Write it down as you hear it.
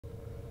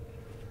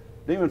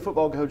Demon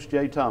football coach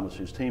Jay Thomas,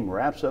 whose team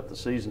wraps up the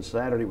season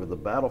Saturday with the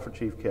battle for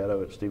Chief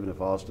Caddo at Stephen F.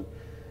 Austin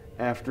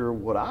after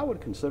what I would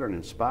consider an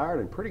inspired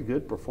and pretty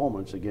good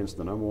performance against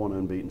the #1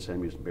 unbeaten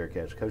Sam Houston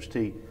Bearcats. Coach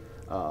T,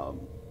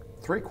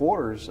 3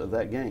 quarters of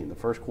that game, the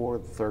first quarter,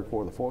 the third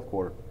quarter, the fourth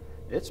quarter,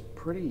 it's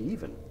pretty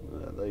even.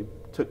 They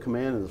took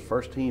command of the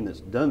first team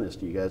that's done this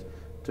to you guys,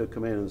 took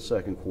command in the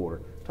second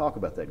quarter. Talk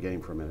about that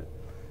game for a minute.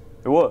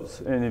 It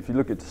was, and if you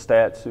look at the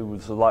stats, it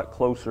was a lot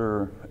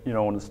closer,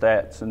 on the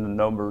stats and the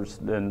numbers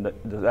than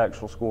the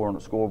actual score on the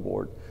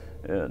scoreboard.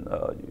 And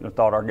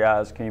thought our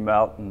guys came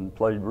out and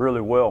played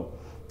really well,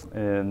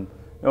 and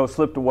it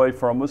slipped away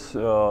from us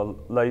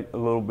late a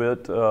little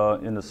bit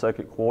in the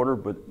second quarter.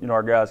 But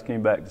our guys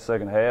came back the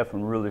second half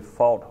and really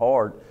fought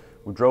hard.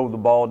 We drove the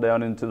ball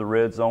down into the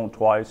red zone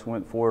twice,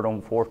 went for it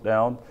on 4th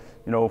down.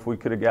 If we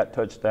could have got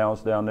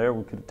touchdowns down there,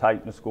 we could have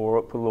tightened the score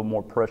up, put a little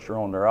more pressure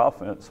on their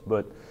offense.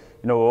 But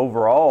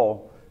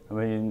overall,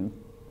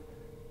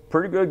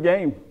 pretty good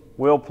game.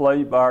 Well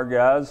played by our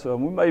guys. We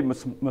made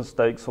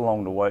mistakes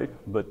along the way,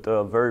 but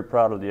very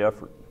proud of the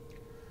effort.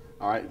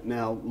 All right,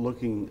 now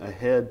looking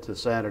ahead to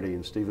Saturday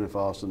in Stephen F.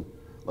 Austin,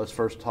 let's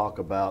first talk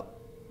about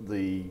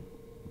the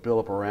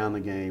build-up around the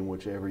game,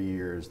 which every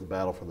year is the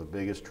battle for the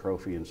biggest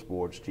trophy in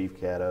sports, Chief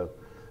Caddo.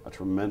 A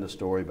tremendous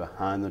story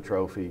behind the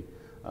trophy,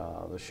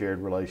 the shared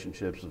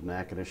relationships of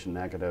Natchitoches and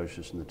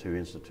Nacogdoches and the two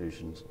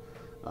institutions.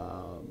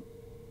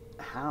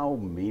 How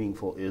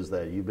meaningful is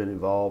that? You've been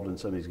involved in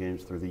some of these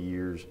games through the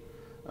years.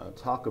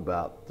 Talk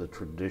about the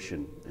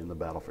tradition in the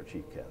battle for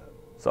Chief Caddo.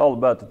 It's all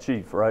about the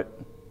chief, right?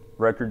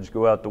 Records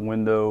go out the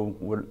window.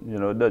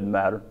 It doesn't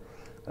matter.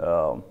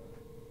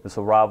 It's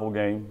a rival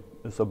game.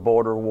 It's a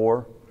border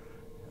war.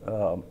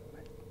 Of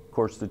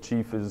course, the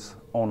chief is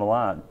on the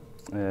line,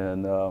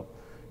 and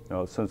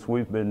since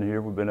we've been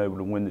here, we've been able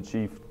to win the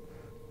chief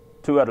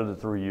 2 out of the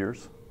 3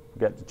 years. We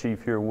got the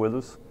chief here with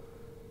us,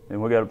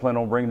 and we got to plan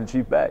on bringing the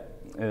chief back.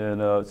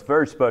 And it's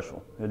very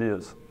special. It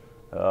is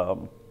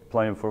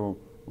playing for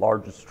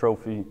largest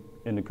trophy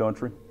in the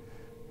country,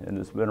 and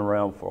it's been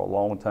around for a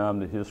long time.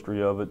 The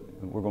history of it.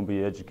 We're going to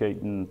be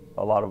educating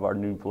a lot of our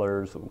new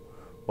players of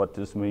what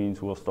this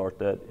means. We'll start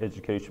that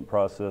education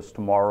process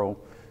tomorrow.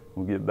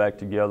 We'll get back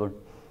together.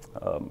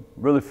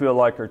 Really feel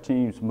like our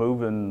team's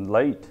moving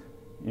late.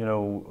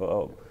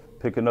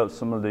 Picking up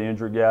some of the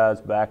injured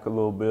guys back a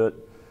little bit.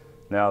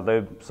 Now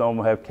some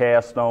have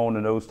cast on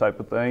and those type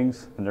of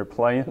things, and they're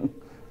playing.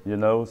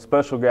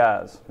 Special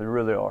guys, they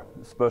really are.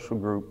 A special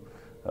group,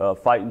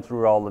 fighting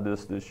through all of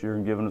this year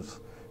and giving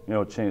us,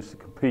 a chance to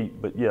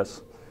compete. But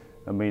yes,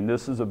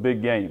 this is a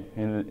big game,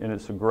 and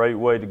it's a great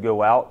way to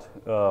go out,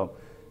 to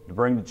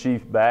bring the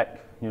chief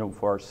back,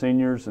 for our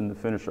seniors and to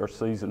finish our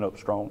season up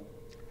strong.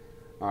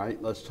 All right,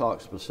 let's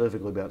talk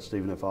specifically about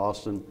Stephen F.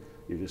 Austin.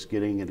 You're just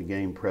getting into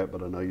game prep,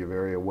 but I know you're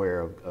very aware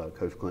of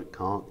Coach Clint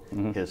Conk.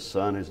 Mm-hmm. His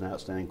son is an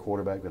outstanding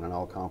quarterback, been an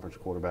all-conference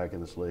quarterback in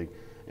this league,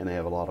 and they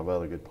have a lot of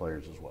other good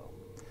players as well.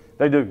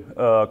 They do.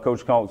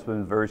 Coach Conk's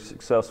been very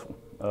successful.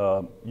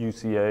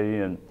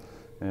 UCA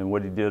and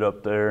what he did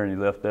up there, and he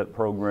left that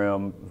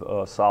program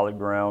solid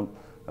ground.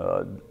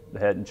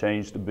 Hadn't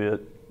changed a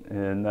bit,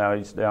 and now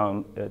he's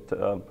down at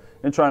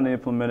and trying to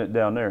implement it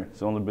down there.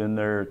 He's only been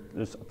there,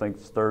 I think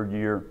it's 3rd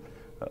year.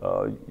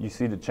 You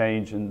see the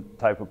change in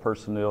type of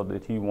personnel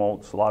that he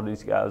wants. A lot of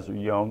these guys are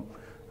young.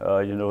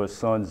 His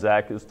son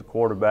Zach is the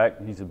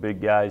quarterback. He's a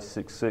big guy, he's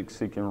 6'6",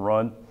 he can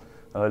run.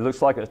 He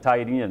looks like a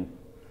tight end,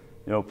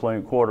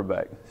 playing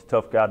quarterback. He's a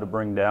tough guy to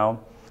bring down,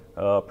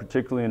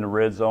 particularly in the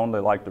red zone. They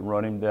like to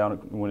run him down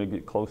when they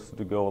get close to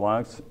the goal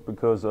line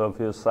because of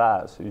his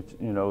size.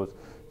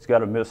 He's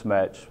got a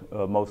mismatch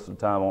most of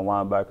the time on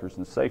linebackers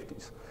and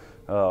safeties.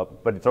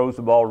 But he throws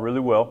the ball really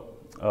well.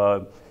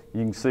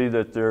 You can see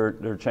that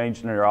they're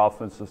changing their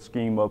offensive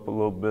scheme up a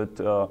little bit.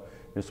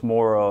 It's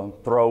more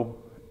throw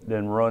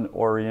than run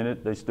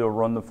oriented. They still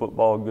run the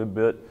football a good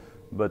bit,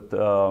 but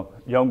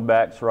young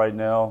backs right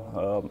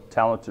now,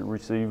 talented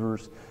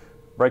receivers,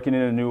 breaking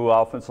in a new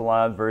offensive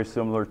line, very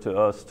similar to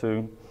us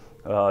too.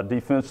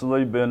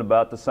 Defensively, been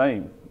about the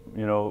same,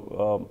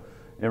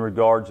 in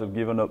regards of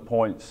giving up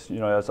points,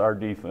 as our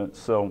defense.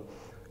 So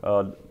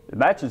it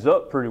matches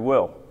up pretty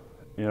well.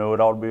 It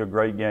ought to be a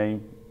great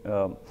game.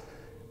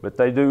 But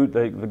they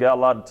got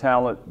a lot of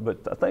talent,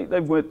 but I think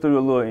they've went through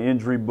a little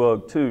injury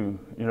bug too.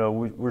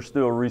 We're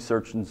still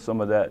researching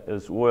some of that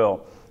as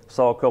well.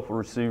 Saw a couple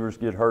receivers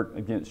get hurt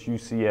against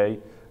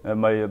UCA. That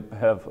may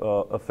have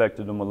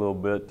affected them a little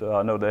bit.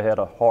 I know they had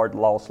a hard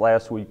loss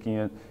last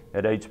weekend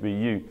at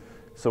HBU.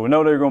 So we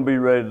know they're going to be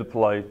ready to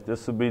play.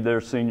 This will be their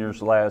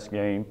seniors' last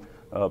game,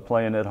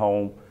 playing at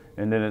home.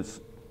 And then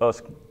it's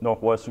us,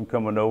 Northwestern,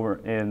 coming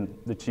over and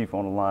the chief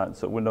on the line.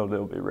 So we know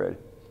they'll be ready.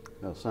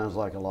 That sounds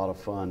like a lot of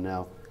fun.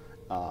 Now,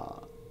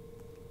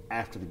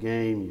 after the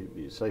game,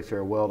 you say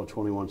farewell to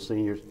 21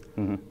 seniors,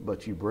 mm-hmm.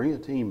 but you bring a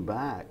team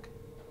back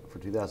for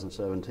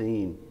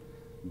 2017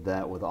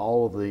 that, with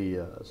all of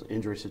the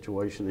injury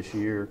situation this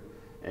year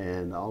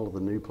and all of the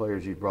new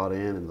players you've brought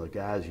in and the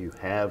guys you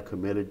have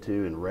committed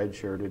to and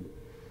redshirted,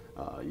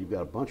 you've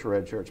got a bunch of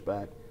red shirts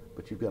back,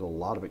 but you've got a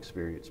lot of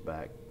experience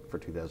back for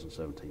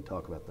 2017.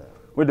 Talk about that.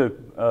 We do.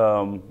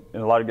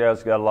 And a lot of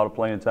guys got a lot of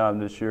playing time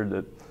this year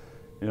that,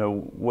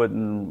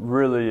 wasn't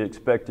really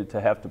expected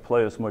to have to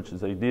play as much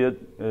as they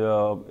did.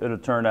 It'll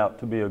turn out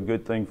to be a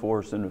good thing for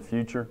us in the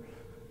future.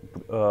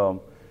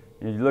 You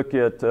look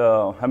at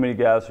how many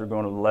guys are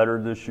going to letter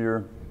this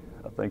year.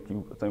 I think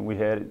we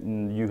had it,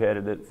 and you had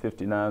it at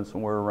 59,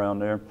 somewhere around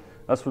there.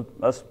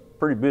 That's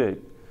pretty big.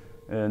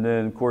 And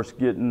then, of course,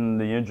 getting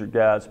the injured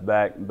guys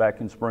back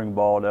in spring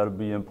ball, that'll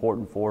be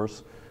important for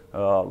us.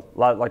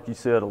 Like you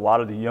said, a lot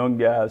of the young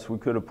guys, we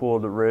could have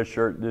pulled the red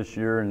shirt this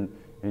year and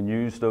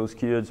used those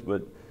kids,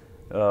 but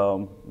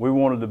we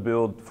wanted to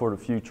build for the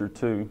future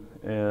too.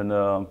 And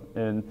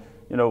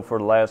for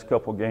the last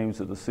couple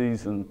games of the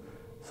season,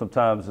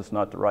 sometimes it's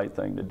not the right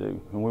thing to do,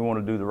 and we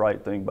want to do the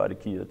right thing by the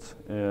kids,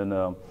 and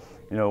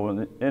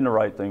and the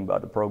right thing by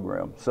the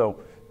program. So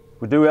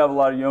we do have a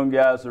lot of young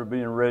guys that are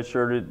being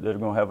redshirted that are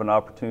going to have an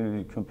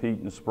opportunity to compete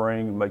in the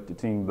spring and make the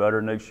team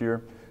better next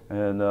year.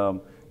 And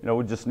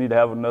we just need to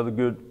have another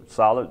good,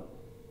 solid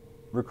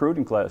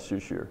recruiting class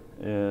this year,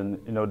 and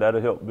that'll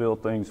help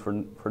build things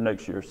for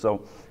next year.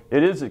 So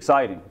it is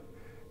exciting,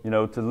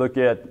 to look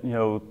at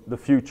the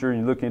future, and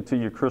you look into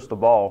your crystal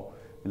ball,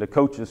 the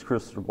coach's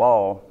crystal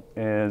ball,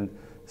 and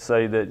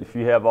say that if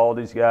you have all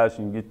these guys, you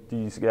can get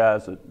these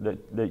guys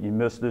that you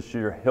missed this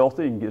year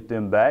healthy and get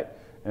them back,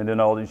 and then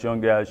all these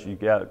young guys you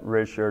got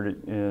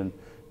redshirted, and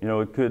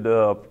it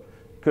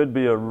could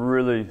be a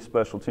really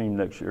special team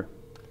next year.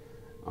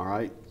 All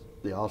right,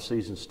 the off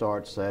season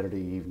starts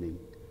Saturday evening.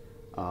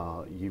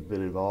 You've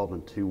been involved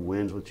in 2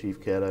 wins with Chief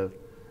Caddo,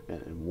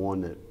 and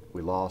one that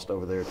we lost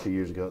over there 2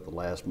 years ago at the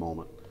last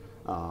moment.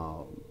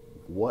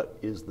 What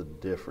is the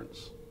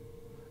difference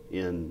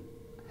in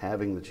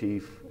having the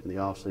Chief in the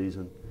off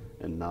season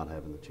and not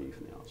having the Chief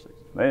in the off season?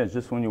 Man, it's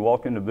just when you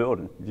walk in the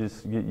building, you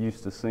just get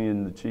used to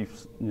seeing the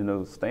Chiefs,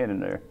 standing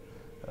there.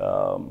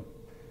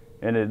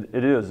 And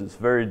it's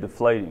very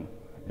deflating.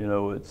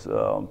 It's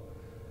a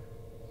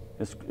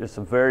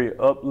very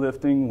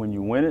uplifting when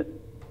you win it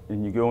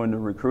and you go into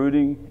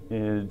recruiting,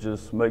 and it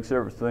just makes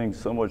everything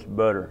so much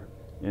better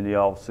in the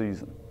off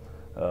season,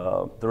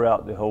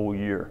 throughout the whole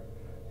year,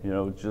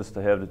 just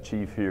to have the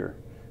Chief here.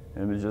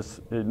 And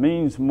it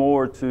means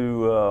more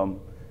to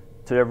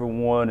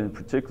everyone, and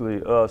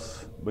particularly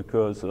us,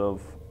 because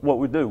of what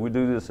we do. We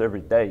do this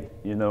every day,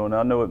 and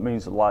I know it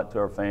means a lot to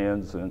our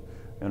fans and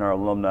our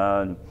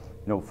alumni and,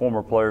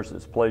 former players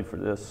that's played for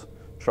this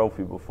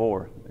trophy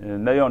before.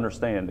 And they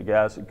understand, the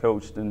guys that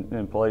coached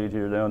and played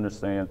here, they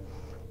understand.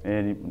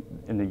 And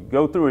you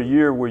go through a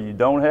year where you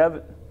don't have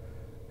it,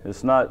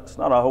 it's not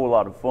a whole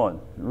lot of fun.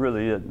 It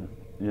really isn't,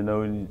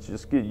 and you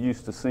just get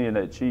used to seeing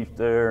that Chief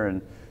there,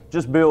 and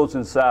just builds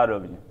inside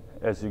of you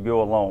as you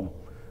go along.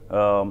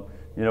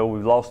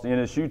 We've lost the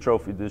NSU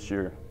trophy this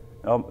year.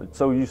 I'm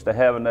so used to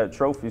having that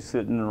trophy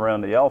sitting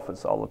around the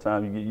office all the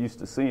time, you get used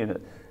to seeing it.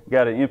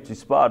 Got an empty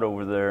spot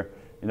over there.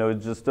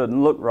 It just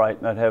doesn't look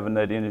right not having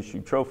that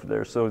NSU trophy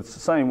there. So it's the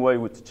same way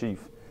with the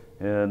Chief.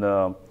 And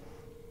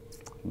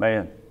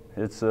man,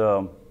 it's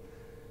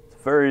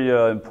very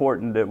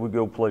important that we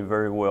go play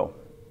very well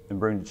and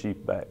bring the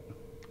Chief back.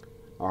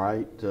 All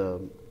right,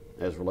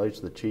 as relates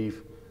to the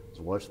Chief, I was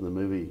watching the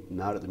movie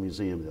Night at the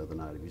Museum the other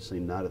night. Have you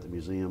seen Night at the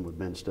Museum with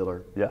Ben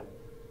Stiller? Yeah.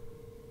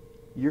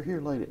 You're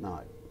here late at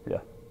night.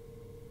 Yeah.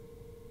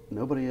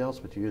 Nobody else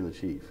but you and the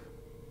Chief.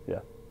 Yeah.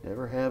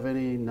 Ever have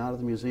any Night at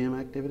the Museum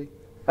activity?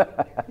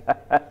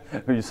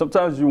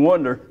 Sometimes you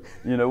wonder,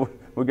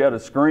 we got a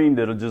screen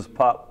that'll just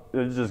pop,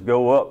 it'll just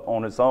go up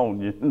on its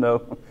own,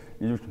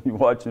 You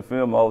watch a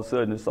film, all of a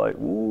sudden it's like,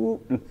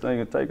 whoop, and the thing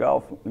will take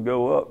off and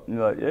go up. And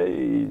you're like,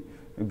 hey,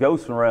 a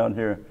ghost around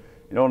here.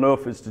 You don't know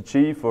if it's the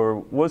Chief or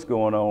what's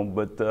going on,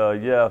 but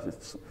yeah,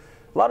 it's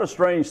a lot of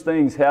strange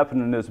things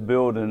happen in this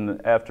building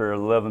after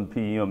 11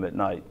 p.m. at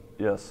night.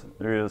 Yes,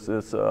 there is.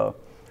 It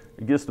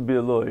gets to be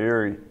a little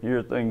eerie. You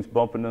hear things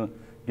bumping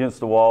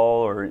against the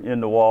wall or in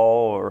the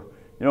wall, or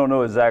you don't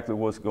know exactly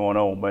what's going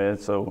on, man.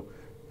 So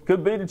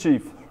could be the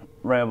Chief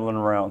rambling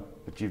around.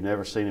 But you've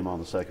never seen him on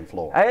the second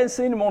floor. I hadn't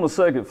seen him on the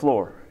second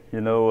floor.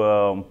 It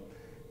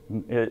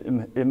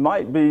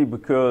might be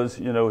because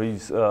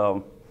he's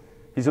a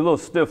little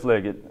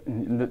stiff-legged,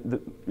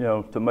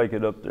 to make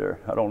it up there.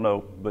 I don't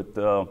know, but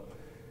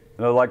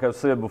like I've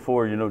said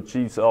before,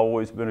 Chief's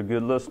always been a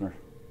good listener.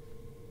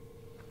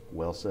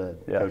 Well said.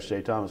 Yeah. Coach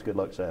Jay Thomas, good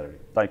luck Saturday.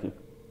 Thank you.